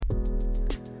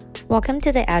Welcome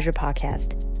to the Azure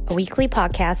Podcast, a weekly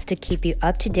podcast to keep you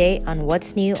up to date on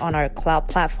what's new on our cloud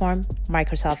platform,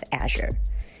 Microsoft Azure.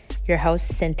 Your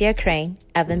hosts Cynthia Crane,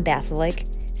 Evan Basilik,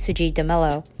 Sujit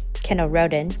DeMello, Kendall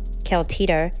Roden, Kel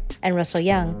Teeter, and Russell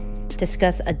Young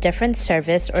discuss a different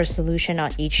service or solution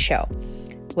on each show,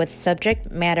 with subject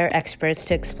matter experts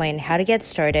to explain how to get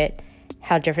started,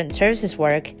 how different services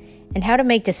work, and how to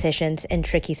make decisions in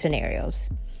tricky scenarios.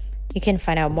 You can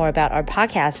find out more about our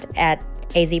podcast at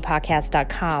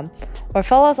azpodcast.com or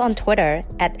follow us on Twitter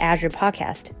at Azure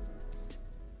Podcast.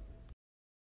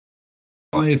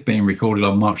 I've been recorded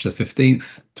on March the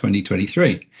 15th,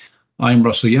 2023. I'm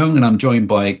Russell Young and I'm joined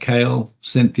by Kale,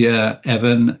 Cynthia,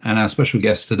 Evan, and our special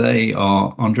guests today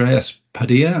are Andreas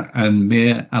Padilla and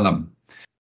Mir Alam.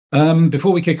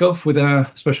 Before we kick off with our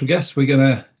special guests, we're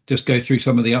going to just go through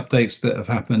some of the updates that have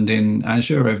happened in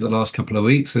Azure over the last couple of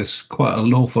weeks. There's quite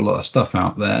an awful lot of stuff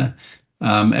out there.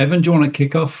 Evan, do you want to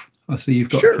kick off? I see you've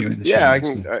got a few in the show. Yeah, I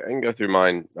can go through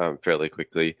mine fairly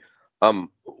quickly.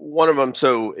 One of them,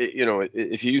 so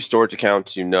if you use storage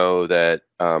accounts, you know that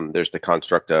there's the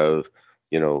construct of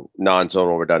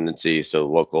non-zonal redundancy, so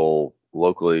local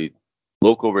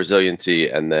resiliency,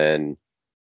 and then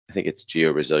I think it's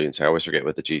geo resiliency. I always forget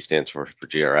what the G stands for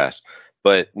GRS.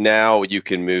 But now you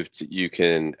can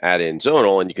add in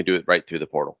zonal, and you can do it right through the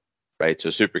portal. Right,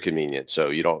 so super convenient. So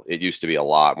it used to be a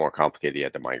lot more complicated. You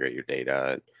had to migrate your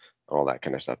data and all that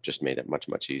kind of stuff. Just made it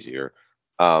much easier.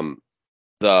 Sort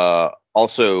of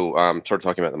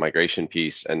talking about the migration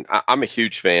piece, and I'm a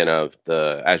huge fan of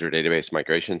the Azure Database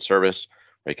Migration Service,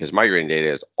 right? Because migrating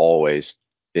data has always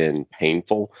been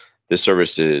painful. This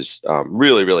service is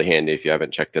really handy if you haven't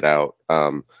checked it out.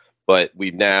 But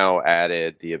we've now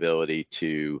added the ability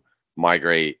to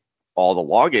migrate all the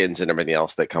logins and everything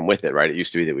else that come with it, right? It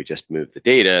used to be that we just moved the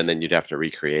data and then you'd have to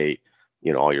recreate,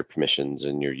 all your permissions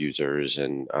and your users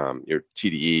and your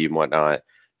TDE and whatnot.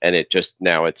 And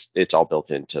now it's all built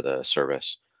into the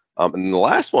service. And the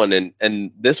last one,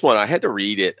 and this one, I had to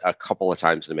read it a couple of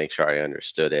times to make sure I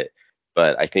understood it,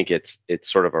 but I think it's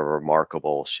sort of a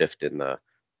remarkable shift in the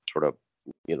sort of,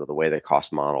 the way the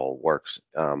cost model works.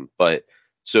 But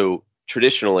so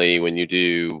traditionally when you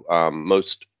do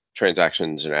most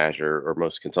transactions in Azure or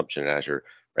most consumption in Azure,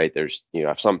 right? There's,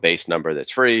 have some base number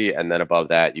that's free. And then above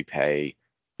that you pay,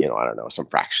 some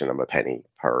fraction of a penny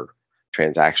per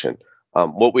transaction.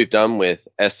 What we've done with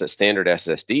standard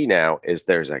SSD now is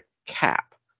there's a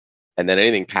cap. And then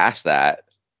anything past that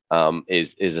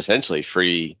is essentially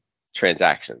free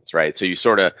transactions, right? So you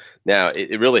sort of, now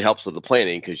it really helps with the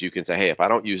planning because you can say, hey, if I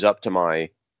don't use up to my,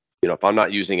 if I'm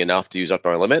not using enough to use up to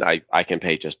my limit, I can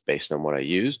pay just based on what I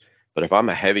use. But if I'm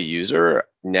a heavy user,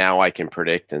 now I can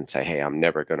predict and say, hey, I'm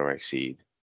never going to exceed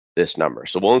this number.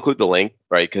 So we'll include the link,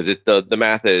 right? Because the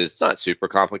math is not super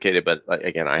complicated, but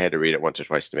again, I had to read it once or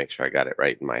twice to make sure I got it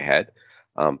right in my head.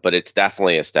 But it's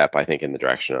definitely a step, I think, in the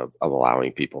direction of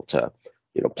allowing people to,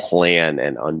 plan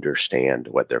and understand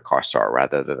what their costs are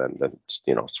rather than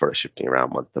sort of shifting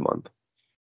around month to month.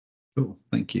 Cool,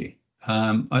 thank you.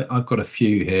 I've got a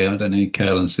few here. I don't know,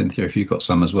 Kale and Cynthia, if you've got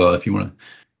some as well, if you wanted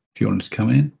to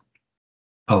come in.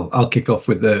 I'll kick off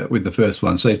with the first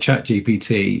one. So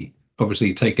ChatGPT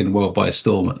obviously taking the world by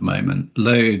storm at the moment.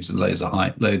 Loads and loads of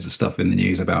hype, loads of stuff in the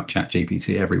news about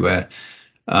ChatGPT everywhere.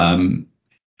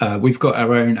 We've got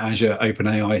our own Azure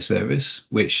OpenAI service,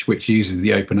 which uses the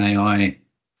OpenAI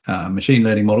machine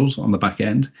learning models on the back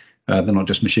end. They're not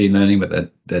just machine learning,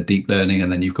 but they're deep learning,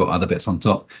 and then you've got other bits on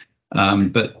top.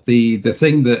 But the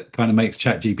thing that kind of makes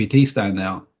ChatGPT stand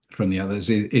out from the others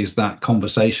is that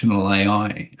conversational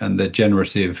AI and the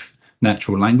generative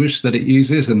natural language that it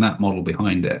uses and that model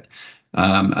behind it.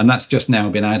 And that's just now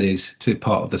been added to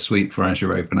part of the suite for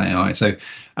Azure OpenAI. So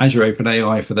Azure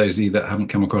OpenAI, for those of you that haven't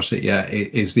come across it yet,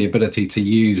 is the ability to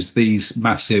use these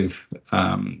massive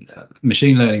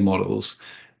machine learning models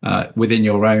within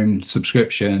your own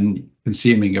subscription,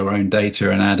 consuming your own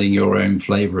data and adding your own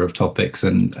flavor of topics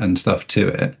and stuff to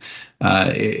it.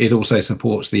 It also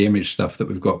supports the image stuff that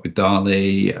we've got with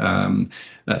DALL-E.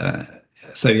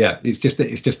 So yeah, it's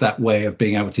just that way of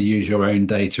being able to use your own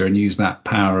data and use that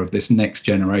power of this next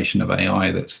generation of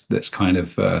AI that's kind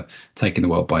of taking the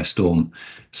world by storm.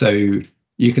 So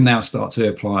you can now start to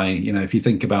apply, if you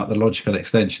think about the logical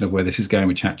extension of where this is going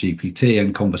with ChatGPT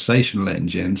and conversational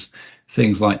engines,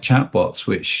 things like chatbots,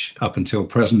 which up until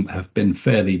present have been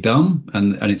fairly dumb,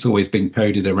 and it's always been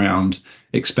coded around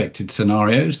expected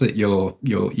scenarios that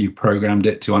you've programmed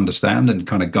it to understand and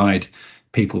kind of guide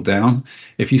people down.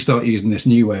 If you start using this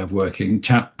new way of working,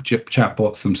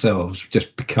 chatbots themselves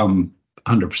just become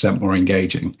 100% more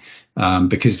engaging,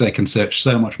 because they can search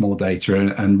so much more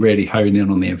data and really hone in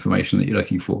on the information that you're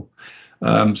looking for.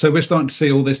 So we're starting to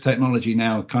see all this technology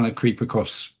now kind of creep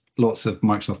across lots of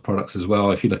Microsoft products as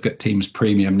well. If you look at Teams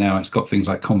Premium now, it's got things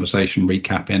like conversation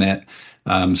recap in it,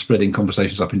 splitting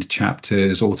conversations up into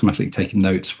chapters, automatically taking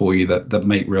notes for you that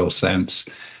make real sense,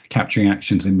 capturing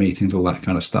actions in meetings, all that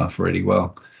kind of stuff really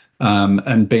well.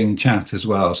 And Bing Chat as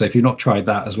well. So if you've not tried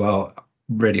that as well,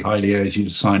 really highly urge you to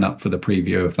sign up for the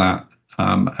preview of that,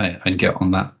 and get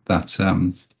on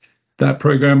that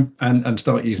program and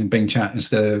start using Bing Chat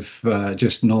instead of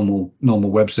just normal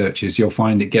web searches. You'll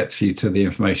find it gets you to the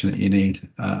information that you need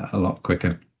a lot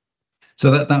quicker.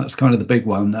 So that's kind of the big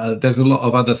one. There's a lot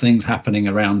of other things happening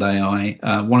around AI.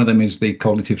 One of them is the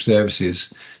cognitive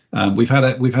services. We've had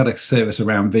a service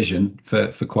around vision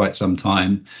for quite some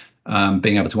time,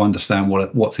 being able to understand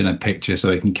what's in a picture so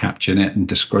it can caption it and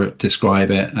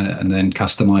describe it and then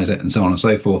customize it and so on and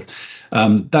so forth.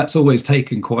 That's always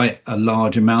taken quite a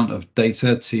large amount of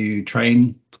data to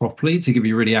train properly to give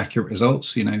you really accurate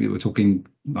results. We're talking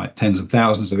like tens of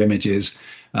thousands of images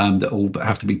that all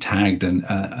have to be tagged and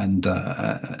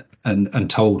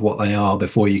told what they are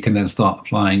before you can then start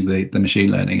applying the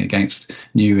machine learning against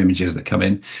new images that come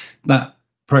in. That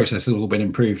process has all been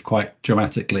improved quite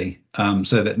dramatically,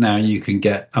 so that now you can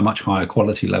get a much higher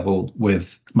quality level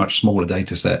with much smaller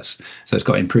data sets. So it's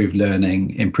got improved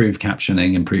learning, improved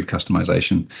captioning, improved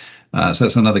customization. So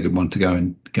that's another good one to go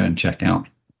and check out.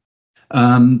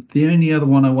 The only other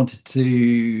one I wanted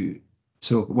to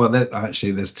talk, well,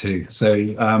 there's two. So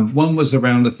one was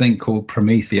around a thing called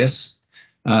Prometheus.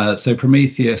 So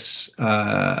Prometheus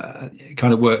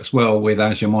kind of works well with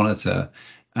Azure Monitor,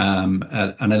 and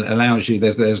it allows you.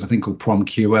 There's a thing called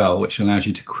PromQL, which allows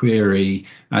you to query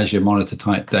Azure Monitor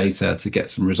type data to get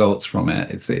some results from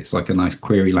it. It's like a nice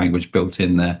query language built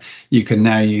in there. You can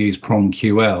now use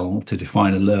PromQL to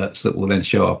define alerts that will then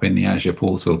show up in the Azure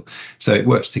portal. So it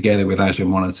works together with Azure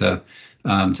Monitor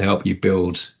to help you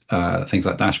build things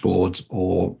like dashboards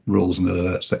or rules and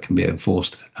alerts that can be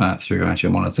enforced through Azure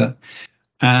Monitor.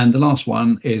 And the last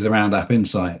one is around App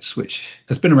Insights, which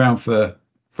has been around for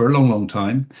a long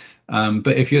time.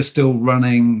 But if you're still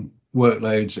running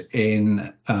workloads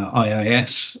in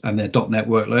IIS and they're .NET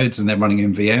workloads and they're running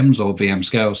in VMs or VM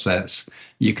scale sets,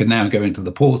 you can now go into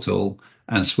the portal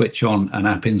and switch on an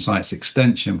App Insights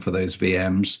extension for those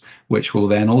VMs, which will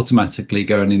then automatically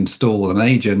go and install an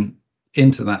agent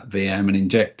into that VM and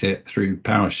inject it through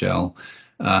PowerShell,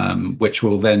 which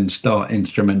will then start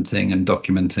instrumenting and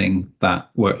documenting that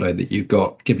workload that you've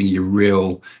got, giving you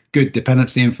real good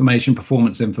dependency information,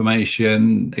 performance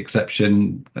information,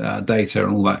 exception data,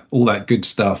 and all that good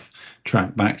stuff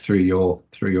tracked back through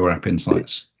your App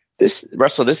Insights.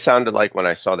 Russell, this sounded like, when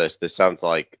I saw this sounds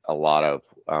like a lot of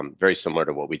very similar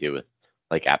to what we do with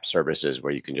like app services,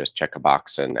 where you can just check a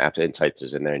box and App Insights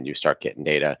is in there and you start getting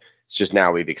data. It's just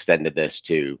now we've extended this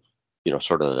to,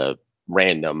 sort of the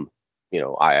random,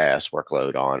 IIS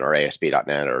workload on or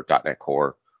ASP.NET or .NET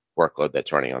Core workload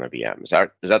that's running on a VM. Is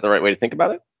that the right way to think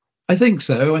about it? I think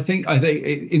so. I think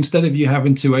instead of you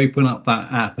having to open up that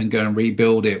app and go and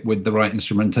rebuild it with the right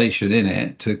instrumentation in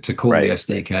it to call the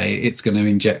SDK, it's going to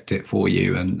inject it for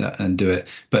you and do it.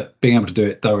 But being able to do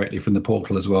it directly from the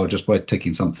portal as well, just by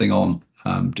ticking something on,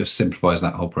 just simplifies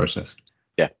that whole process.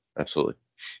 Yeah, absolutely.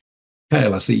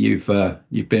 Kale, I see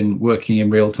you've been working in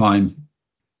real time.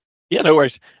 Yeah, no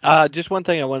worries. Just one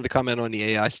thing I wanted to comment on the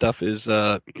AI stuff is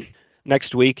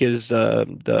next week is the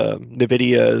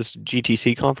NVIDIA's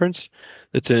GTC conference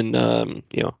that's in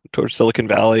towards Silicon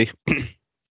Valley.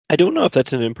 I don't know if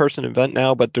that's an in-person event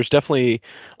now, but there's definitely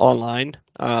online.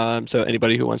 So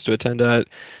anybody who wants to attend that,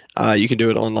 you can do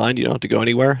it online. You don't have to go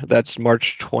anywhere. That's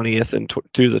March 20th and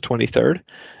to the 23rd.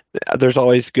 There's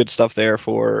always good stuff there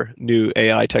for new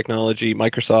AI technology.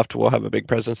 Microsoft will have a big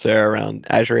presence there around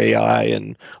Azure AI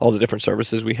and all the different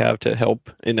services we have to help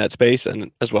in that space,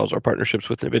 and as well as our partnerships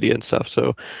with NVIDIA and stuff.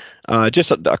 So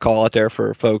just a call out there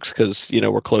for folks, because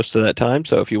we're close to that time.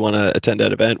 So if you want to attend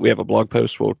that event, we have a blog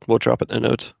post. We'll drop it in the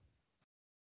notes.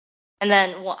 And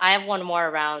then I have one more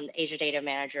around Azure Data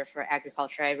Manager for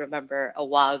agriculture. I remember a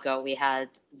while ago we had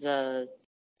the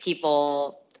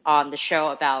people on the show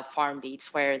about farm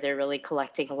beats, where they're really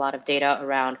collecting a lot of data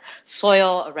around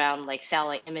soil, around like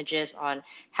satellite images on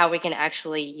how we can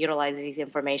actually utilize these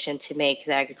information to make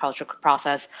the agricultural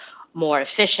process more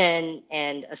efficient,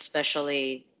 and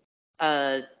especially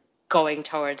going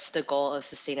towards the goal of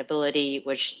sustainability,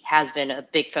 which has been a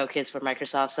big focus for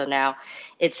Microsoft. So now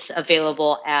it's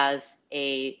available as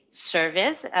a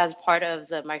service as part of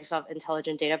the Microsoft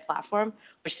Intelligent Data Platform,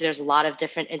 which there's a lot of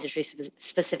different industry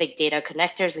specific data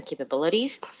connectors and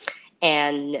capabilities.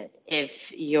 And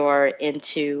if you're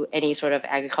into any sort of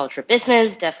agriculture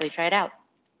business, definitely try it out.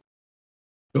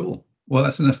 Cool. Well,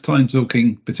 that's enough time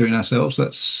talking between ourselves.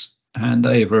 Let's hand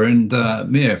over. And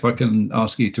Mia, if I can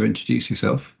ask you to introduce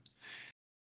yourself.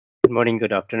 Good morning,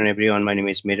 good afternoon, everyone. My name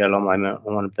is Mir Alam. I'm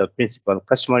one of the principal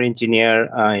customer engineer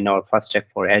in our Fast Track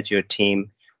for Azure team,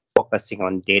 focusing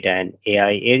on data and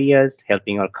AI areas,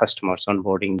 helping our customers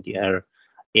onboarding their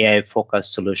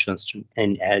AI-focused solutions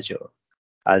in Azure.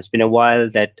 It's been a while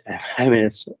that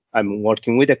I'm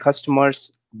working with the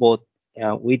customers, both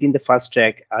within the Fast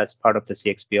Track as part of the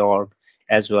CXP org,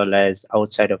 as well as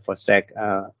outside of Fast Track.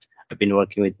 I've been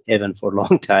working with Evan for a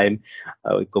long time.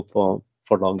 We go for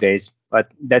long days, but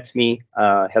that's me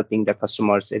helping the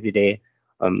customers every day,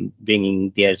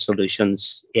 bringing their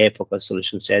solutions, AI-focused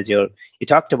solutions to Azure. You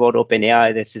talked about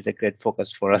OpenAI. This is a great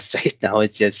focus for us right now.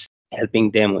 It's just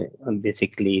helping them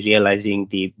basically realizing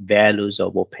the values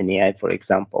of OpenAI, for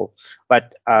example.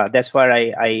 But that's where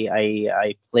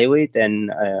I play with,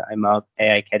 and I'm an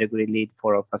AI category lead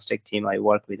for our Fast Track team. I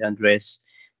work with Andres,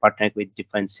 partnering with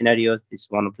different scenarios. This is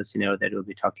one of the scenarios that we'll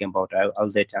be talking about. I'll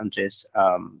let Andres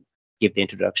give the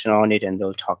introduction on it, and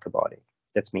they'll talk about it.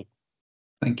 That's me.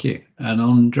 Thank you. And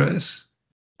Andres?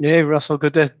 Hey, Russell.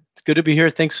 Good to be here.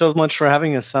 Thanks so much for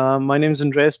having us. My name is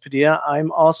Andres Padilla.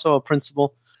 I'm also a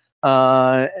principal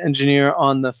engineer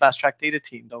on the Fast Track data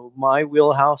team. Though my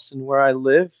wheelhouse and where I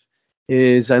live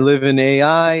in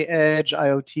AI, edge,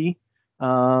 IoT,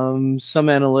 some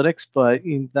analytics, but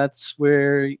that's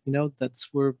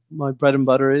where my bread and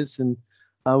butter is. And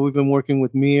we've been working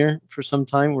with Mir for some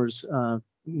time. We're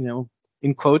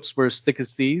in quotes, we're as thick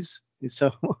as thieves.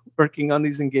 So working on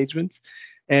these engagements,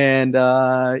 and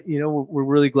we're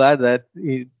really glad that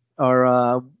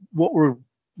what we're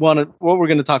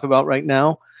going to talk about right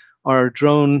now, our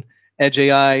drone edge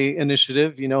AI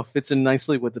initiative, fits in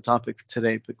nicely with the topic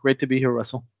today. But great to be here,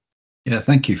 Russell. Yeah,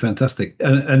 thank you. Fantastic.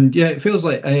 And yeah, it feels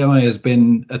like AI has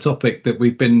been a topic that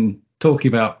we've been talking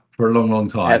about for a long, long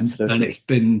time. Absolutely. And it's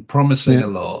been promising a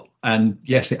lot. And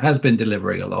yes, it has been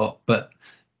delivering a lot, but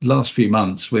last few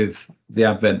months with the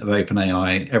advent of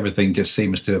OpenAI, everything just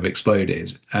seems to have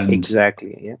exploded. And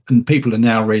exactly, yeah. And people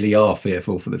now really are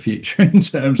fearful for the future in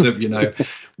terms of,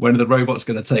 when are the robots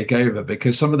going to take over?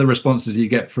 Because some of the responses you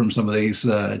get from some of these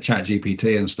chat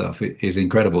GPT and stuff is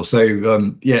incredible. So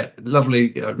lovely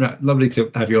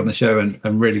to have you on the show, and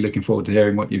really looking forward to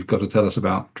hearing what you've got to tell us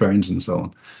about drones and so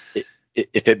on.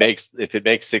 If it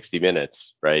makes 60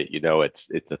 minutes, right?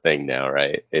 It's a thing now,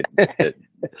 right?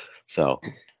 So.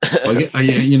 Well,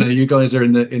 you guys are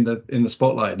in the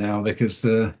spotlight now because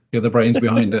you're the brains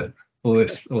behind it, all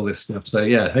this stuff. So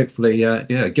yeah, hopefully,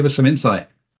 give us some insight.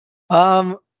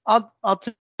 I'll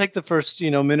take the first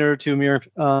minute or two, Mir,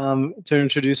 to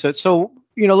introduce it. So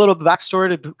a little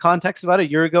backstory to context. About a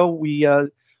year ago, we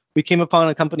came upon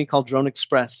a company called Drone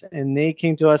Express, and they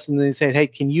came to us and they said, "Hey,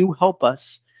 can you help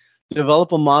us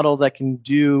develop a model that can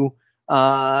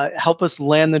help us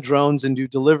land the drones and do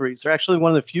deliveries?" They're actually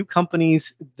one of the few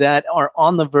companies that are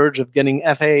on the verge of getting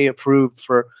FAA approved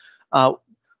for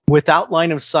without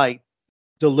line of sight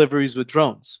deliveries with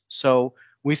drones. So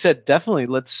we said, definitely,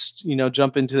 let's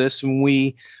jump into this, and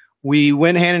we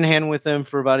went hand in hand with them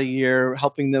for about a year,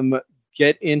 helping them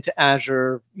get into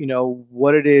Azure.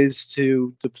 What it is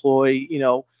to deploy,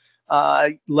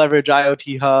 leverage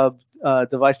IoT Hub,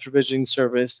 device provisioning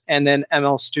service, and then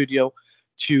ML Studio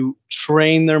to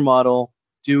train their model,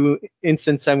 do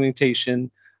instance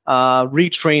segmentation,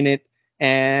 retrain it,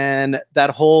 and that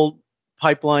whole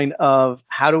pipeline of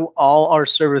how do all our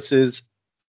services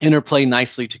interplay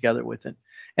nicely together with it.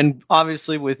 And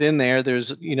obviously within there's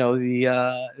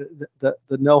the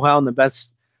know-how and the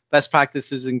best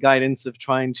practices and guidance of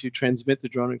trying to transmit the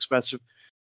Drone Express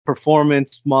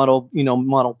performance model,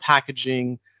 model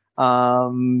packaging. How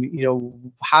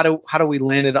do we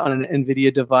land it on an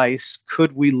NVIDIA device?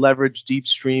 Could we leverage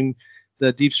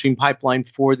the deep stream pipeline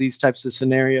for these types of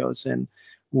scenarios? And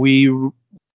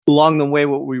along the way,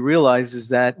 what we realize is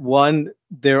that, one,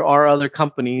 there are other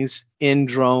companies in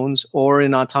drones or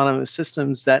in autonomous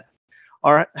systems that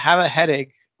have a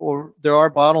headache, or there are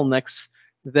bottlenecks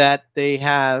that they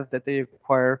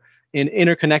acquire in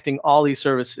interconnecting all these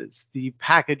services, the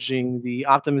packaging, the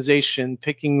optimization,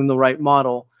 picking the right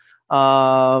model.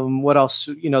 What else?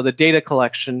 The data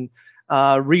collection,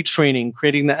 retraining,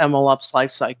 creating the MLOps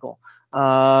lifecycle,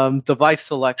 device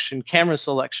selection, camera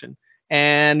selection,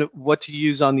 and what to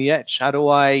use on the edge. How do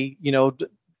I,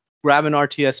 grab an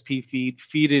RTSP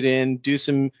feed it in, do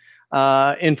some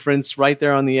inference right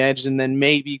there on the edge, and then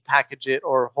maybe package it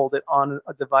or hold it on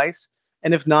a device.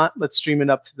 And if not, let's stream it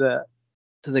up to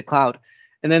the cloud.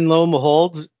 And then lo and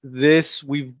behold,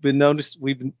 we've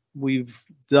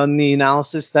done the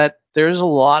analysis that there's a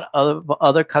lot of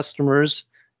other customers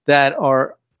that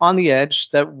are on the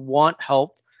edge that want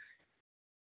help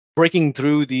breaking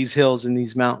through these hills and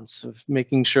these mountains, of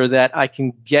making sure that I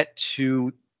can get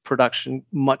to production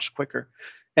much quicker.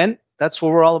 And that's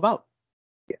what we're all about.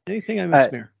 Anything I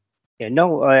missed, Mir? Yeah,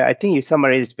 no, I think you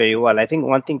summarized very well. I think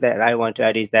one thing that I want to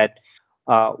add is that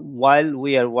while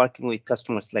we are working with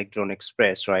customers like Drone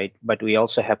Express, right, but we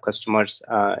also have customers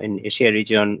in Asia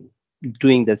region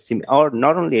doing the same, or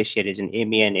not only Asia region,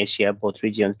 EMEA and Asia, both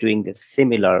regions doing the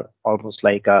similar, almost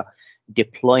like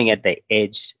deploying at the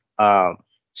edge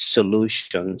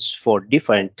solutions for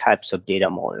different types of data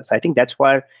models. I think that's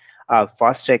where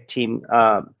Fast Track team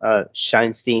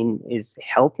shines in, is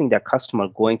helping the customer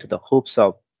going to the hoops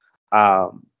of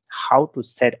how to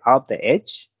set up the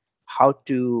edge, how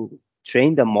to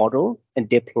train the model and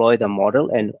deploy the model,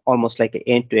 and almost like an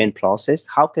end-to-end process.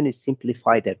 How can we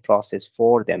simplify that process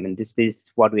for them? And this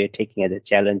is what we are taking as a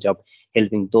challenge of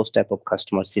helping those type of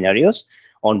customer scenarios,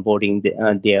 onboarding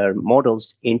their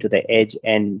models into the edge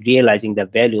and realizing the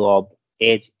value of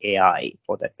edge AI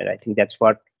for that matter. I think that's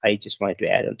what I just wanted to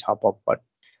add on top of what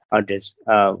Andres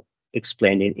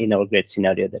explained in our great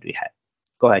scenario that we had.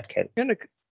 Go ahead, Ken.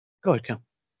 Go ahead, Ken.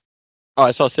 Oh,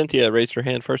 I saw Cynthia raise her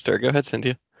hand first there. Go ahead,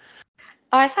 Cynthia.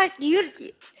 Oh, I thought you'd.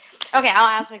 Okay,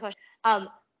 I'll ask my question.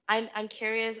 I'm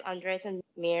curious, Andres and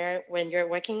Mir, when you're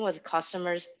working with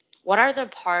customers, what are the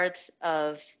parts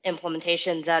of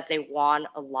implementation that they want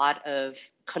a lot of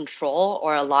control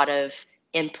or a lot of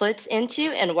inputs into,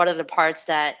 and what are the parts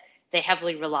that they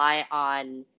heavily rely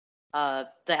on the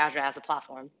Azure as a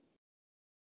platform?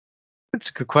 That's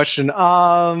a good question.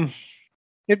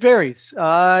 It varies.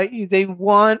 They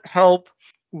want help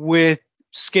with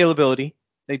scalability.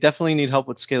 They definitely need help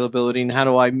with scalability, and how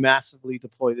do I massively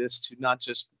deploy this to not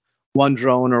just one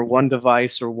drone or one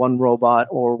device or one robot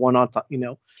or one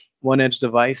edge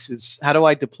device? Is how do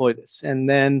I deploy this? And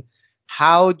then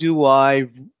how do I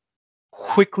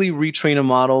quickly retrain a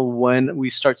model when we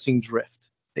start seeing drift?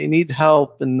 They need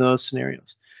help in those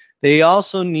scenarios. They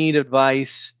also need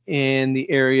advice in the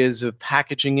areas of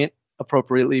packaging it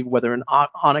appropriately, whether an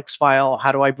Onyx file,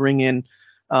 how do I bring in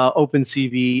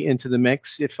OpenCV into the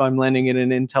mix if I'm landing it in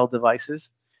Intel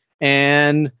devices.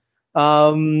 And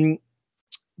I've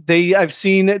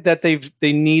seen that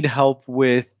they need help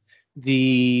with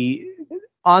the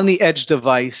on the edge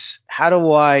device. How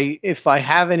do I, if I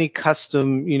have any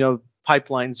custom,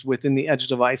 pipelines within the edge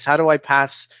device, how do I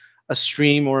pass a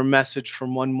stream or a message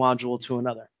from one module to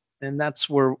another? And that's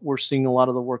where we're seeing a lot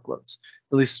of the workloads,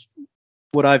 at least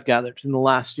what I've gathered in the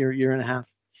last year and a half.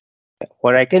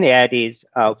 What I can add is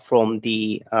from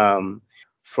the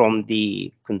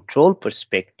control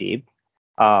perspective,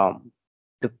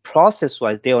 the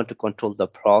process-wise, they want to control the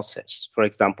process. For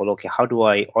example, okay, how do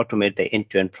I automate the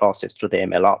end-to-end process through the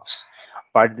ML ops?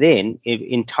 But then,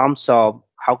 in terms of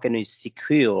how can we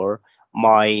secure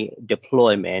my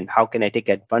deployment, how can I take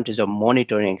advantage of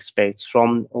monitoring aspects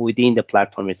from within the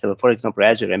platform itself? For example,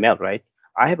 Azure ML, right?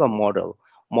 I have a model.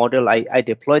 I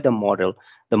deploy the model.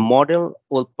 The model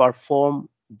will perform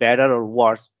better or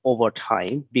worse over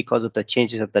time because of the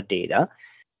changes of the data.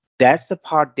 That's the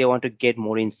part they want to get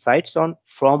more insights on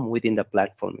from within the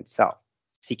platform itself.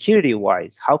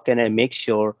 Security-wise, how can I make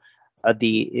sure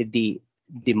the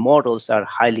models are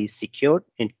highly secured,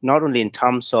 and not only in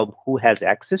terms of who has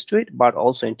access to it, but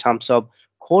also in terms of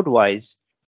code-wise,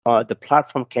 the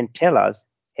platform can tell us,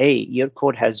 hey, your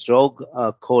code has rogue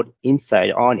code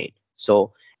inside on it.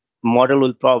 So model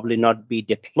will probably not be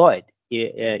deployed,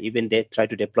 even they try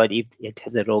to deploy it if it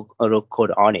has a rogue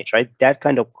code on it, right? That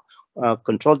kind of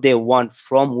control they want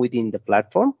from within the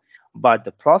platform, but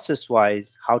the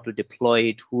process-wise, how to deploy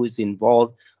it, who is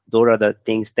involved, those are the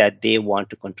things that they want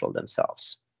to control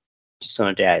themselves. Just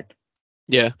wanted to add.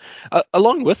 Yeah.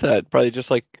 Along with that, probably just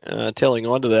like tailing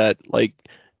onto that, like,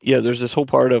 yeah, there's this whole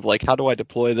part of like, how do I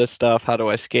deploy this stuff? How do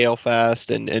I scale fast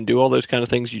and do all those kind of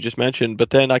things you just mentioned? But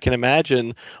then I can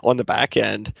imagine on the back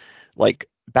end, like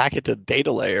back at the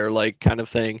data layer, like kind of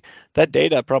thing, that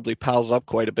data probably piles up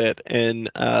quite a bit. And,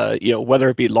 whether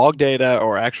it be log data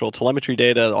or actual telemetry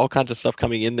data, all kinds of stuff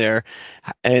coming in there.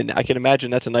 And I can imagine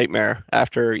that's a nightmare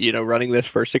after, running this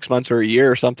for 6 months or a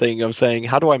year or something, of saying,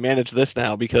 how do I manage this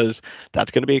now? Because that's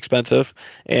going to be expensive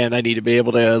and I need to be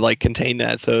able to like contain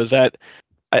that. So is that,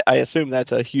 I assume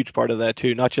that's a huge part of that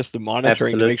too, not just the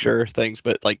monitoring to make sure things,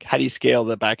 but like how do you scale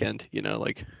the back end,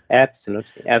 like.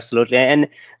 Absolutely. And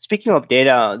speaking of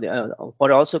data, what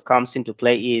also comes into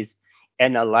play is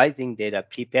analyzing data,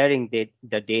 preparing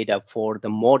the data for the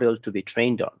model to be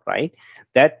trained on, right?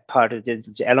 That part is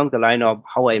just along the line of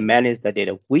how I manage the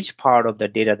data, which part of the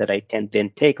data that I can then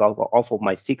take off of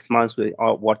my 6 months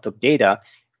worth of data,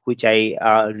 which I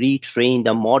retrain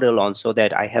the model on so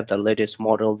that I have the latest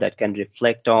model that can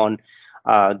reflect on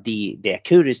the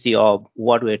accuracy of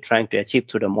what we're trying to achieve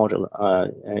through the model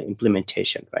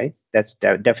implementation, right? That's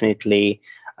definitely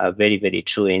very, very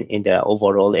true in the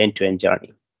overall end-to-end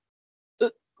journey.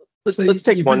 Let's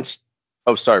take one.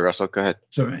 Oh, sorry, Russell. Go ahead.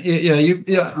 Sorry.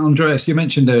 Yeah, Andreas, you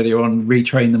mentioned earlier on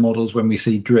retrain the models when we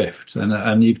see drift,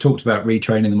 and you've talked about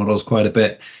retraining the models quite a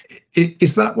bit.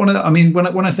 Is that one of the, I mean,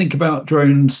 when I think about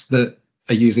drones that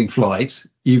are using flight,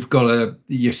 you've got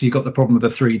the problem of the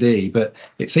 3D, but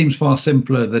it seems far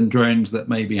simpler than drones that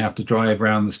maybe have to drive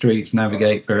around the streets,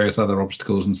 navigate various other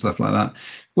obstacles and stuff like that.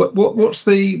 What's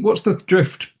the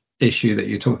drift issue that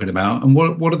you're talking about, and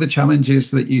what are the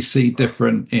challenges that you see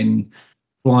different in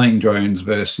flying drones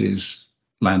versus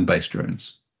land-based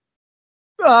drones?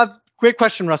 Great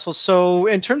question, Russell. So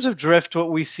in terms of drift,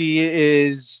 what we see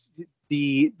is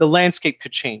the landscape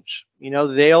could change.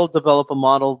 They'll develop a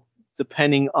model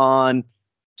depending on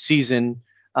season,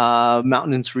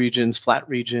 mountainous regions, flat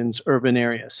regions, urban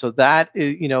areas. So that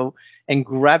is, and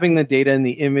grabbing the data and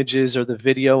the images or the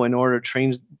video in order to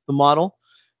train the model,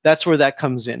 that's where that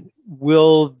comes in.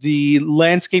 Will the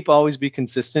landscape always be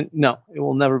consistent? No, it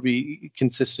will never be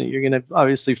consistent. You're going to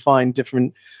obviously find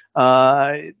different,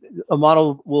 a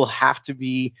model will have to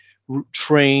be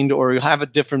trained, or you'll have a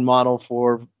different model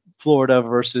for Florida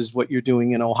versus what you're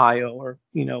doing in Ohio, or,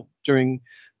 during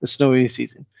the snowy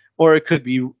season, or it could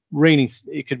be raining.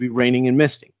 It could be raining and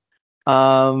misting.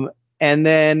 And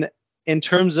then in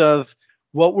terms of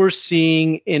what we're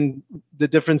seeing in the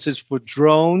differences for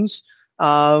drones,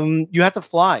 you have to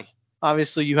fly.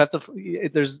 Obviously, you have to.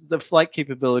 There's the flight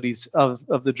capabilities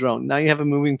of the drone. Now you have a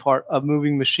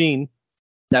moving machine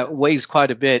that weighs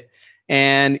quite a bit,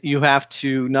 and you have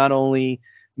to not only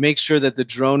make sure that the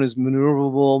drone is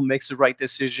maneuverable, makes the right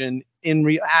decision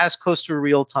as close to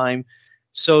real time,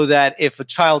 so that if a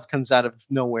child comes out of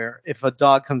nowhere, if a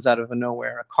dog comes out of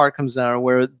nowhere, a car comes out of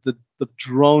nowhere, the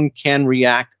drone can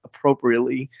react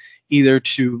appropriately, either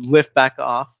to lift back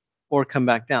off or come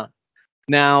back down.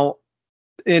 Now,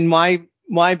 in my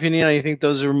opinion, I think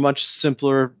those are much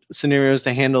simpler scenarios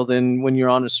to handle than when you're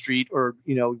on a street, or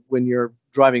when you're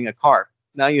driving a car.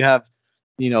 Now you have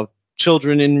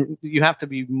children, and you have to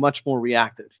be much more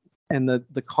reactive, and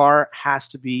the car has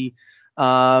to be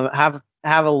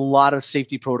have a lot of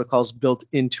safety protocols built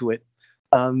into it.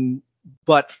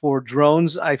 But for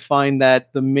drones, I find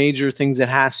that the major things it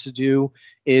has to do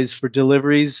is, for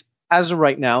deliveries, as of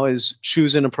right now, is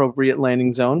choose an appropriate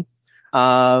landing zone.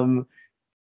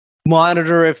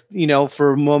 Monitor if,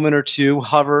 for a moment or two,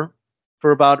 hover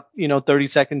for about, 30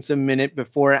 seconds, a minute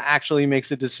before it actually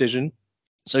makes a decision.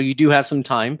 So you do have some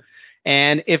time.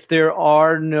 And if there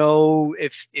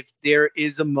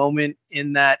is a moment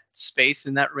in that space,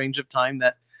 in that range of time,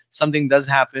 that something does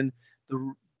happen,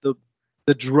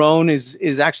 the drone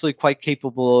is actually quite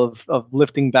capable of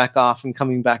lifting back off and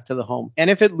coming back to the home.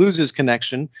 And if it loses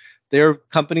connection, their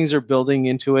companies are building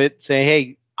into it, say,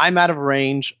 hey, I'm out of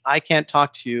range, I can't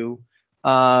talk to you,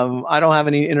 I don't have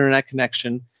any internet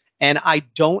connection, and I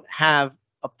don't have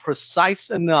a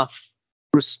precise enough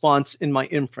response in my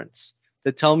inference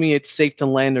to tell me it's safe to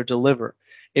land or deliver.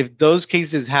 If those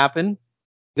cases happen,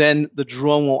 then the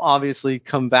drone will obviously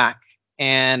come back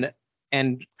and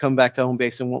come back to home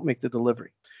base and won't make the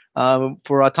delivery.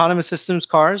 For autonomous systems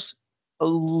cars, a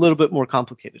little bit more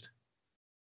complicated.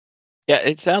 Yeah,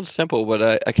 it sounds simple,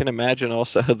 but I can imagine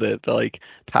also that the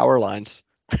power lines,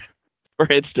 for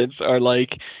instance, are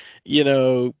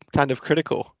kind of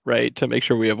critical, right? To make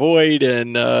sure we avoid,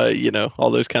 and all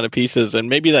those kind of pieces. And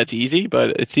maybe that's easy,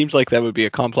 but it seems like that would be a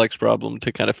complex problem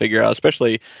to kind of figure out,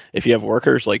 especially if you have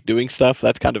workers doing stuff.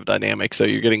 That's kind of dynamic, so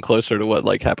you're getting closer to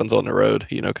what happens on the road,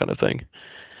 kind of thing.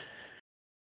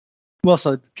 Well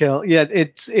said, Kel. Yeah,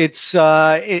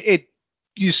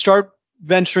 you start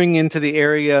venturing into the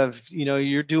area of,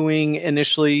 you're doing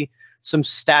initially some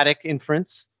static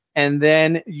inference, and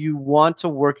then you want to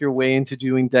work your way into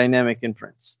doing dynamic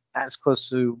inference as close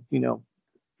to,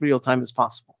 real time as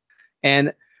possible.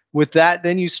 And with that,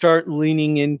 then you start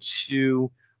leaning into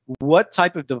what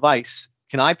type of device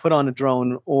can I put on a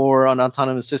drone or an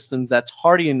autonomous system that's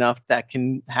hardy enough that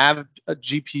can have a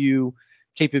GPU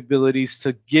capabilities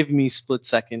to give me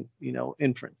split-second,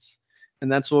 inference.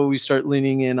 And that's where we start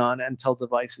leaning in on Intel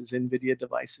devices, NVIDIA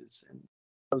devices, and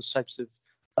those types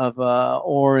of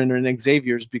Orin and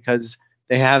Xavier's, because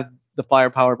they have the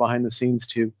firepower behind the scenes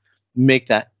to make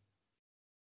that.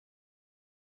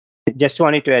 Just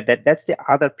wanted to add that that's the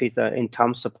other piece in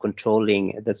terms of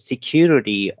controlling the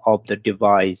security of the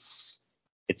device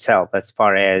itself, as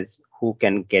far as who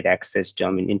can get access to.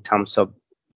 I mean, in terms of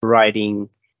writing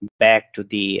back to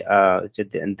the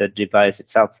device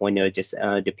itself when you're just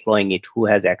deploying it, who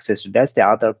has access to. That's the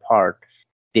other part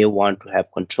they want to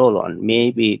have control on.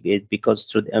 Maybe because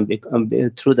through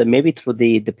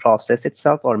the process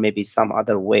itself, or maybe some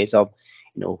other ways of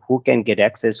who can get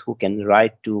access, who can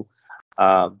write to,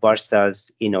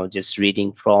 versus just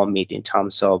reading from it in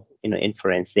terms of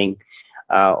inferencing,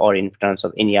 or in terms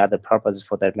of any other purpose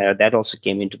for that matter. That also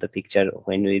came into the picture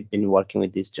when we've been working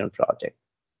with this joint project.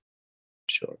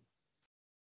 Sure.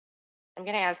 I'm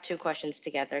going to ask two questions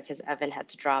together because Evan had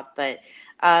to drop, but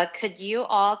could you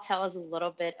all tell us a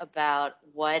little bit about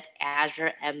what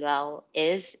Azure ML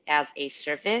is as a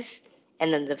service?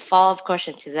 And then the follow-up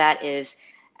question to that is,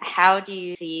 how do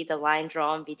you see the line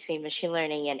drawn between machine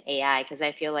learning and AI? Because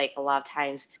I feel like a lot of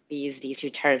times we use these two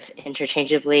terms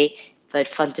interchangeably, but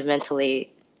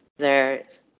fundamentally they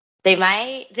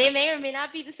may or may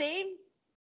not be the same.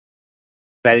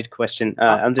 Valid question.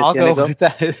 I'll go with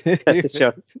that.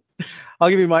 Sure. I'll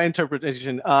give you my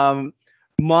interpretation.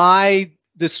 My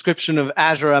description of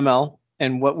Azure ML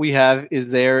and what we have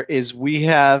is we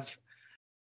have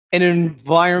an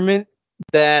environment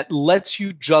that lets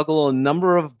you juggle a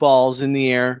number of balls in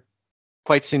the air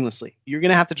quite seamlessly. You're going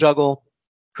to have to juggle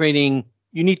you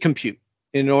need compute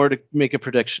in order to make a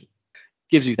prediction.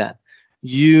 Gives you that.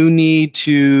 You need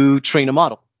to train a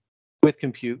model with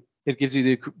compute. It gives you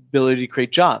the ability to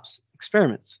create jobs,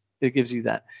 experiments. It gives you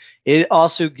that. It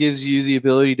also gives you the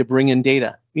ability to bring in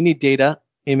data. You need data,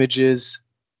 images,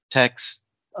 text,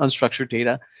 unstructured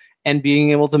data, and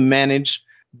being able to manage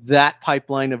that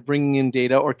pipeline of bringing in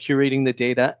data or curating the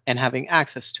data and having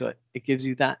access to it. It gives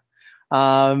you that.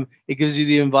 It gives you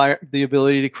the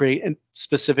ability to create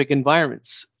specific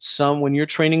environments. When you're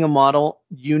training a model,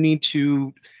 you need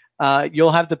to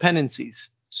you'll have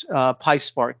dependencies.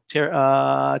 PySpark,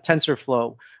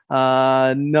 TensorFlow,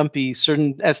 NumPy,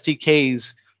 certain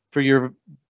SDKs for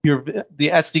the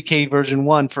SDK version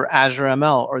 1 for Azure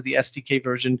ML or the SDK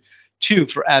version 2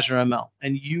 for Azure ML.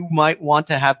 And you might want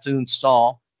to have to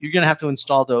install, you're going to have to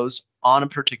install those on a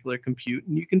particular compute.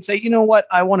 And you can say, you know what,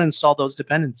 I want to install those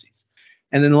dependencies.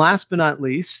 And then last but not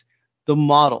least, the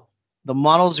model. The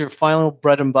model is your final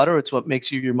bread and butter. It's what makes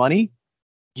you your money.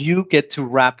 You get to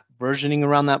wrap versioning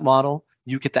around that model.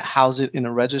 You get to house it in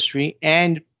a registry,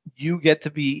 and you get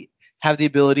to have the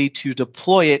ability to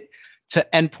deploy it to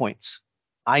endpoints.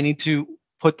 I need to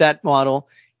put that model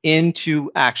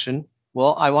into action.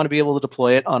 Well, I want to be able to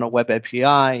deploy it on a web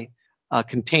API, a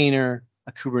container,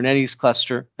 a Kubernetes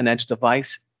cluster, an edge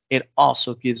device. It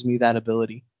also gives me that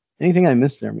ability. Anything I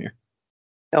missed there, Mir?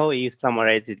 Oh, you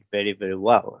summarized it very, very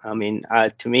well. I mean,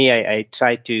 to me, I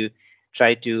try to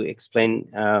explain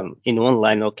in one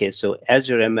line. Okay, so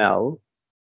Azure ML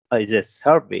is a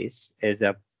service, is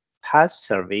a PaaS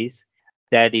service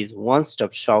that is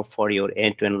one-stop shop for your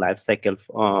end-to-end lifecycle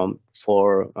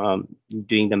for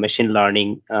doing the machine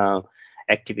learning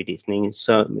activities.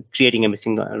 So creating a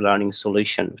machine learning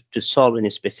solution to solve any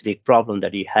specific problem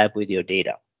that you have with your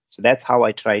data. So that's how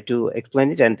I try to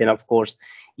explain it. And then, of course,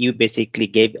 you basically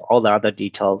gave all the other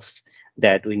details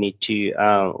that we need to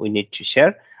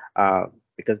share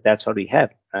because that's what we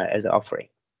have as an offering.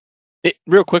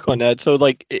 Real quick on that. So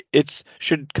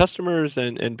should customers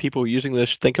and people using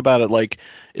this think about it like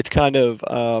it's kind of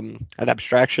an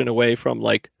abstraction away from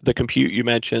like the compute you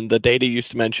mentioned, the data you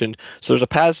used to mention. So there's a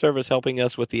PaaS service helping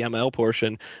us with the ML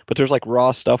portion, but there's like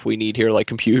raw stuff we need here, like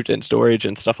compute and storage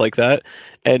and stuff like that.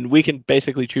 And we can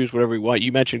basically choose whatever we want.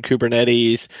 You mentioned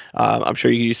Kubernetes. I'm sure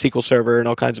you can use SQL Server and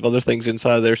all kinds of other things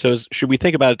inside of there. So should we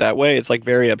think about it that way? It's like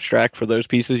very abstract for those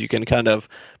pieces. You can kind of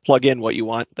plug in what you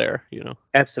want there,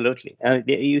 Absolutely.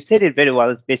 You said it very well.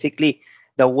 It's basically,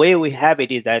 the way we have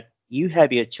it is that you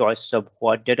have your choice of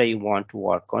what data you want to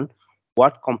work on,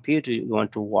 what computer you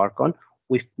want to work on.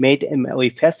 We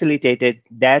facilitated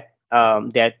that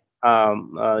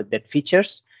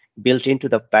features built into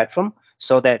the platform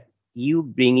so that you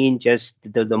bring in just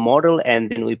the model, and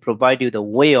then we provide you the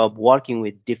way of working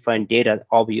with different data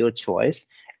of your choice,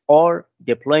 or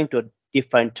deploying to a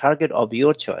different target of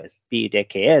your choice, be it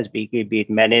AKS, be it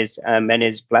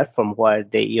managed platform where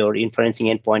your inferencing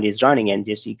endpoint is running, and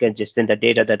you can just send the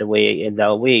data the way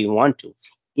you want to.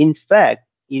 In fact,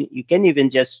 you can even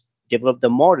just develop the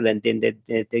model and then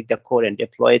they take the code and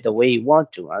deploy it the way you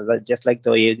want to, just like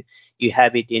the way you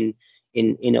have it in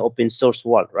open source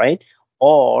world, right?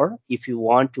 Or if you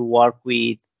want to work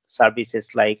with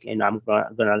services like, and I'm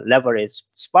gonna leverage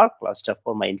Spark cluster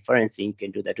for my inferencing, you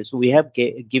can do that. So we have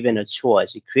given a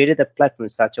choice. We created the platform in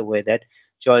such a way that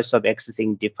choice of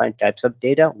accessing different types of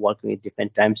data, working with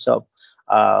different types of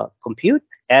compute,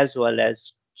 as well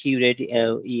as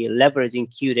leveraging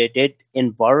curated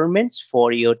environments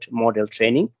for your model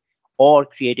training, or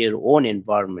create your own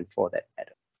environment for that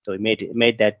matter. So we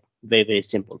made that very, very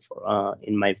simple for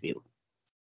in my view.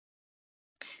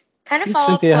 Kind of I think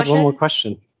follow up Cynthia had question. one more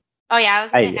question. Oh yeah, I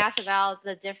was going to yeah. ask about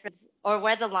the difference or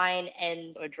where the line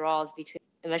ends or draws between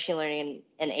machine learning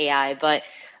and AI. But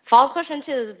follow up question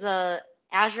to the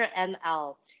Azure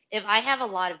ML. If I have a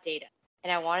lot of data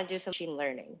and I want to do some machine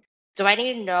learning, do I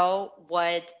need to know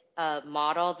what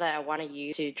model that I want to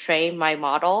use to train my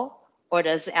model, or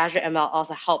does Azure ML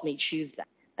also help me choose that?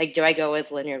 Like, do I go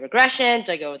with linear regression?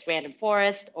 Do I go with random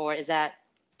forest? Or is that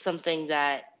something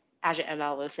that Azure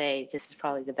ML will say this is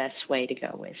probably the best way to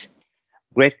go with?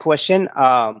 Great question.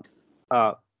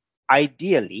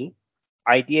 Ideally,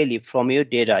 from your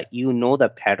data, you know the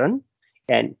pattern,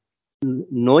 and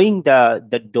knowing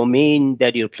the domain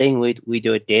that you're playing with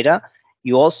your data,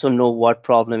 you also know what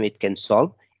problem it can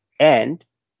solve, and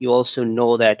you also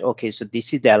know that, okay, so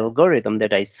this is the algorithm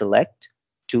that I select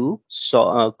to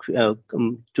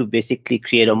basically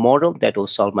create a model that will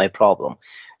solve my problem.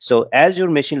 So Azure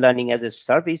Machine Learning as a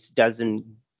service doesn't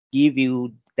give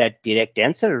you that direct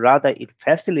answer. Rather, it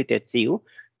facilitates you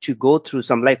to go through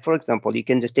some, like, for example, you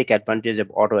can just take advantage of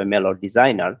AutoML or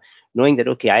Designer, knowing that,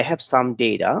 okay, I have some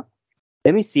data.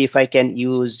 Let me see if I can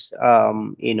use,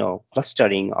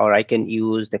 clustering, or I can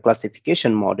use the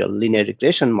classification model, linear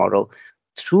regression model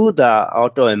through the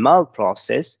AutoML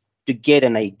process to get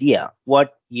an idea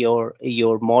what your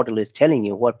model is telling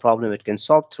you, what problem it can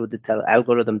solve through the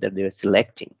algorithm that they're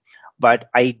selecting. But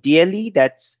ideally,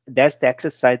 that's the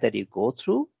exercise that you go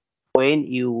through when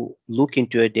you look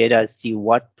into your data, see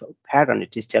what pattern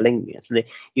it is telling you. So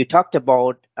you talked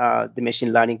about the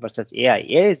machine learning versus AI.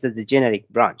 AI is the generic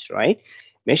branch, right?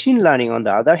 Machine learning, on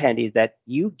the other hand, is that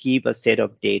you give a set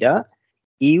of data,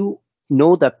 you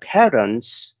know the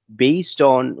patterns based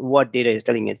on what data is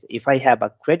telling us. If I have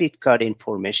a credit card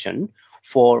information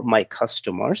for my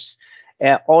customers,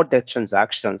 or the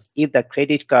transactions, if the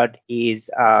credit card is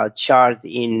charged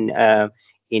in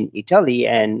Italy,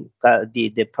 and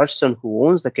the person who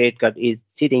owns the credit card is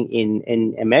sitting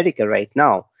in America right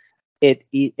now,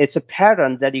 it's a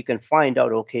pattern that you can find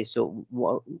out. Okay, so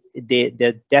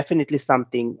there's definitely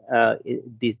something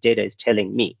this data is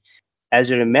telling me.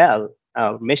 Azure ML,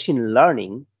 machine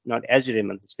learning, not Azure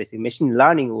ML specific, machine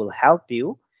learning will help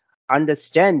you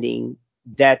understanding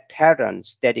that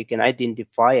patterns that you can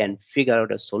identify and figure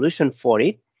out a solution for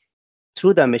it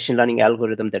through the machine learning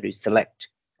algorithm that you select.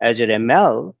 Azure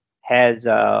ML has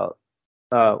auto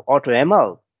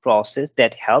ML process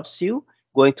that helps you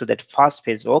going through that fast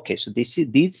phase. Okay, so this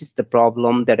is the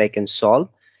problem that I can solve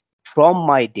from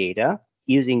my data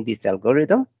using this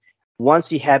algorithm.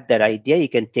 Once you have that idea, you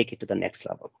can take it to the next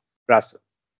level. Russell.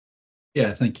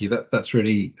 Yeah, thank you. That's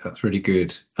really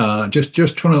good.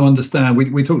 Just trying to understand.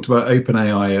 We talked about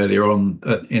OpenAI earlier on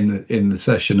in the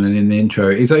session and in the intro.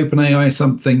 Is OpenAI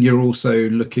something you're also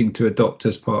looking to adopt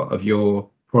as part of your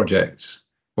project,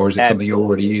 or is it something you're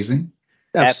already using?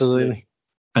 Absolutely.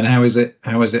 And how is it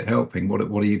helping? What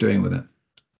are you doing with it?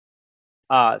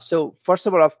 So first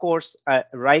of all, of course,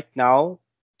 right now,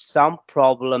 some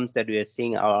problems that we are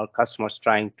seeing our customers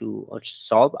trying to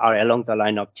solve are along the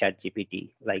line of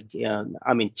ChatGPT, like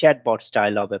chatbot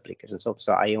style of applications.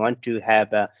 So I want to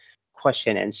have a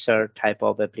question answer type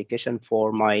of application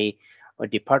for my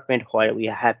department where we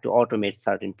have to automate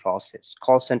certain process.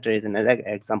 Call center is another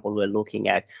example we're looking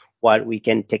at, where we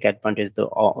can take advantage of the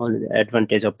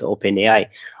OpenAI,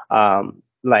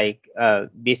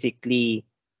 basically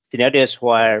scenarios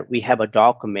where we have a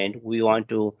document, we want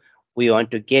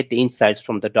to get the insights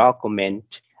from the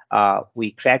document.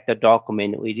 We crack the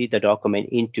document, we read the document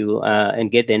into and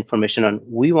get the information on.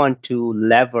 We want to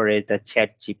leverage the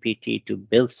ChatGPT to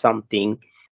build something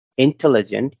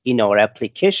intelligent in our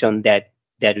application that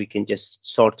we can just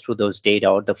sort through those data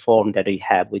or the form that we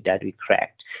have with that we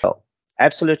cracked. So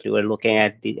absolutely, we're looking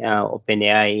at the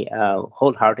OpenAI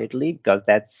wholeheartedly, because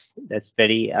that's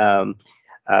very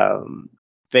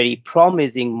very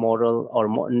promising model or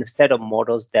set of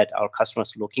models that our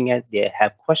customers are looking at. They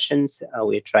have questions.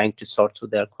 We're trying to sort through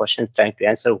their questions, trying to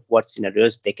answer what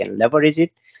scenarios they can leverage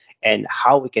it, and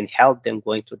how we can help them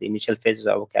going through the initial phases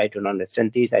of, okay, I don't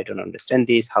understand this,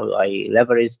 how do I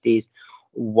leverage this,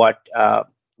 what,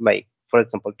 for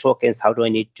example, tokens, how do I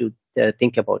need to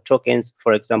think about tokens,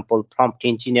 for example, prompt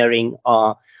engineering,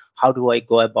 how do I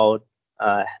go about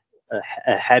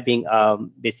having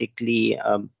basically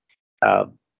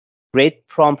great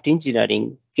prompt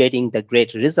engineering, getting the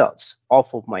great results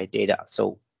off of my data.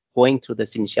 So going through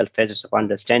this initial phases of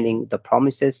understanding the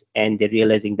promises and then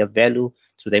realizing the value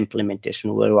through the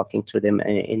implementation. We're walking through them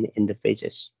in the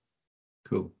phases.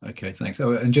 Cool. Okay, thanks.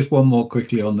 Oh, and just one more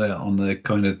quickly on the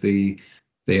kind of the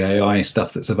AI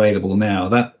stuff that's available now.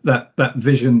 That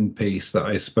vision piece that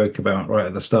I spoke about right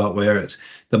at the start, where it's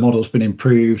the model's been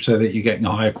improved so that you're getting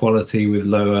a higher quality with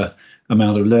lower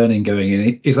amount of learning going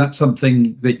in. Is that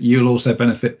something that you'll also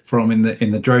benefit from in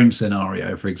the drone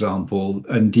scenario, for example?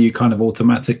 And do you kind of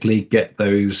automatically get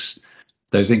those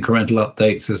incremental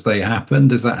updates as they happen?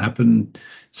 Does that happen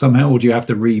somehow, or do you have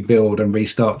to rebuild and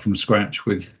restart from scratch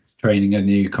with training a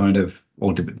new kind of,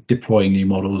 or deploying new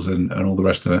models and all the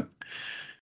rest of it?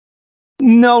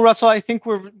 No, Russell, I think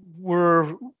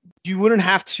you wouldn't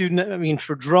have to. I mean,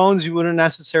 for drones, you wouldn't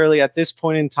necessarily at this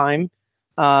point in time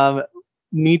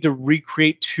need to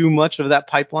recreate too much of that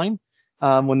pipeline.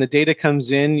 When the data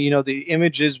comes in, the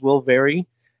images will vary.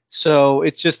 So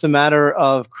it's just a matter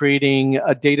of creating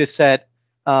a data set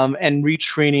and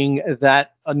retraining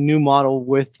a new model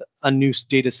with a new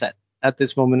data set at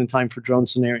this moment in time for drone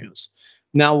scenarios.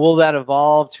 Now, will that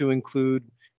evolve to include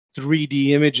 3D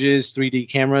images, 3D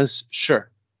cameras? Sure,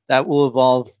 that will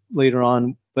evolve later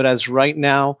on. But as right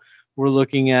now, we're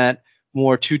looking at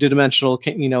more two-dimensional,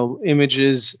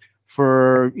 images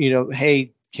for,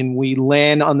 hey, can we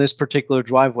land on this particular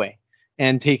driveway?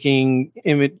 And taking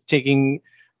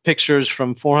pictures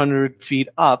from 400 feet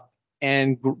up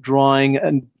and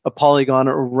drawing a polygon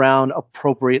around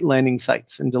appropriate landing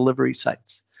sites and delivery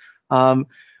sites.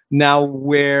 Now,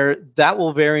 where that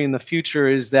will vary in the future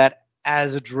is that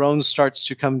as a drone starts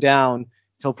to come down,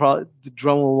 the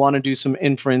drone will want to do some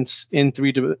inference in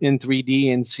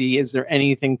 3D and see, is there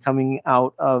anything coming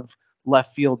out of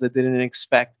left field that they didn't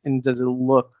expect, and does it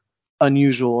look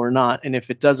unusual or not? And if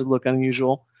it doesn't look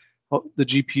unusual, the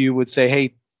GPU would say,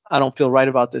 hey, I don't feel right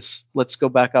about this. Let's go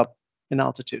back up in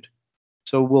altitude.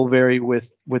 So we'll vary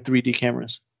with 3D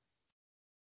cameras.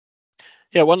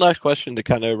 Yeah, one last question to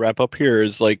kind of wrap up here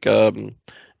is like, for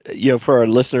our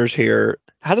listeners here,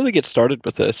 how do they get started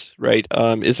with this, right?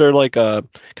 Is there like a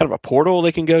kind of a portal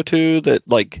they can go to that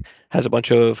like has a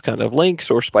bunch of kind of links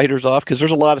or spiders off? Because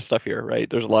there's a lot of stuff here, right?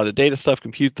 There's a lot of data stuff,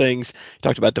 compute things. You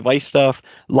talked about device stuff,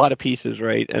 a lot of pieces,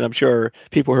 right? And I'm sure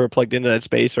people who are plugged into that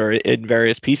space are in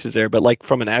various pieces there. But like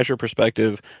from an Azure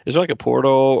perspective, is there like a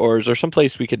portal, or is there some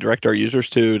place we could direct our users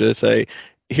to say,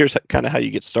 here's kind of how you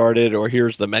get started, or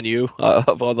here's the menu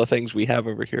of all the things we have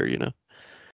over here,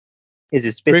 Is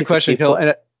it great question, Hill?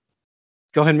 And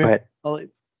go ahead, Mir.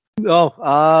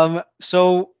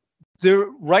 So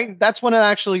that's one of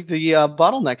actually the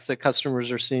bottlenecks that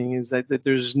customers are seeing, is that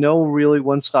there's no really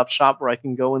one-stop shop where I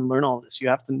can go and learn all this. You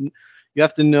have to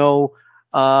know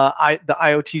the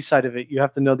IoT side of it. You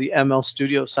have to know the ML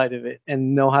Studio side of it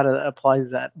and know how to apply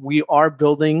that. We are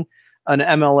building an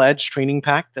ML Edge training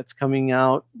pack that's coming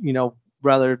out,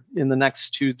 rather in the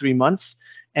next 2-3 months,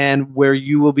 and where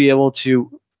you will be able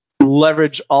to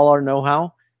leverage all our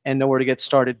know-how and know where to get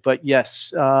started. But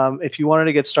yes, if you wanted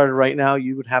to get started right now,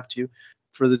 you would have to,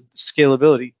 for the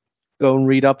scalability, go and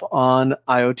read up on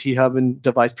IoT Hub and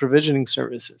device provisioning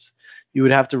services. You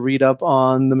would have to read up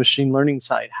on the machine learning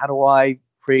side. How do I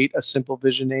create a simple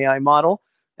vision AI model?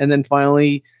 And then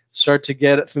finally start to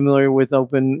get familiar with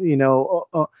Open,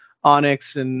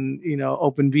 Onyx and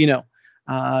OpenVINO.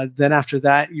 Then after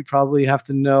that, you probably have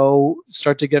to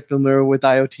start to get familiar with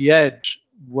IoT Edge.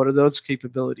 What are those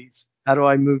capabilities? How do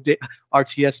I move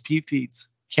RTSP feeds,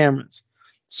 cameras?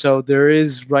 So there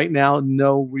is right now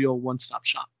no real one-stop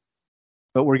shop,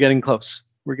 but we're getting close.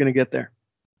 We're going to get there.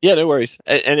 Yeah, no worries.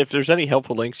 And if there's any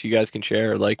helpful links you guys can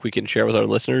share, like we can share with our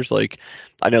listeners, like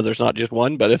I know there's not just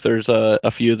one, but if there's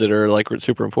a few that are like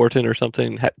super important or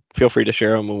something, feel free to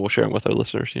share them and we'll share them with our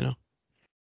listeners, Yeah,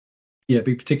 it'd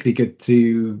be particularly good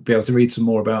to be able to read some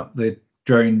more about the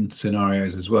drone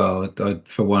scenarios as well. I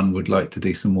for one would like to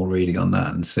do some more reading on that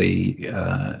and see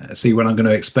when I'm going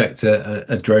to expect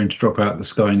a drone to drop out of the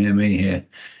sky near me here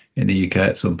in the UK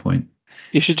at some point.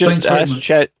 You should just ask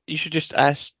Chat. You should just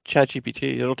ask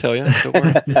ChatGPT. It'll tell you. Don't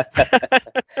worry.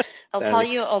 I'll tell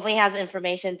you. Only has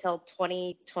information till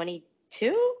 2022,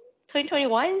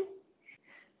 2021.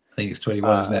 I think it's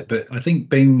 21, isn't it? But I think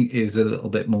Bing is a little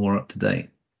bit more up to date.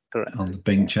 Correct. On the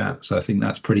Bing chat, so I think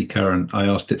that's pretty current. I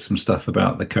asked it some stuff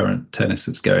about the current tennis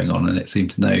that's going on, and it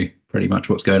seemed to know pretty much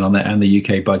what's going on there, and the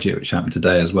UK budget, which happened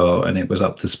today as well, and it was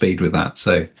up to speed with that.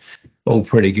 So all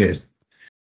pretty good.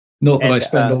 Not that I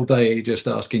spend all day just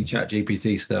asking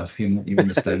ChatGPT stuff. You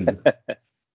understand?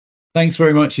 Thanks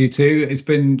very much, you two. It's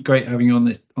been great having you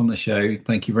on the show.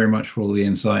 Thank you very much for all the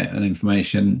insight and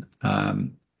information.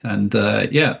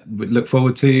 We look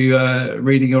forward to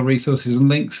reading your resources and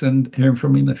links and hearing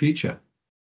from you in the future.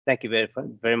 Thank you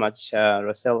very much,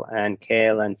 Russell and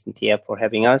Kale and Cynthia for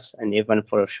having us, and Evan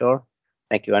for sure.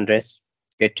 Thank you, Andres.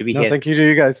 Good to be here. Thank you to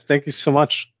you guys. Thank you so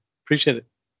much. Appreciate it.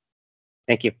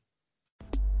 Thank you.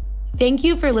 Thank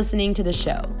you for listening to the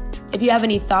show. If you have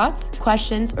any thoughts,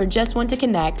 questions, or just want to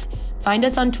connect, find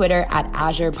us on Twitter at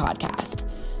Azure Podcast.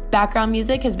 Background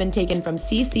music has been taken from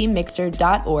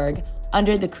ccmixer.org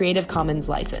under the Creative Commons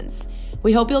license.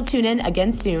 We hope you'll tune in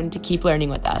again soon to keep learning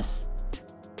with us.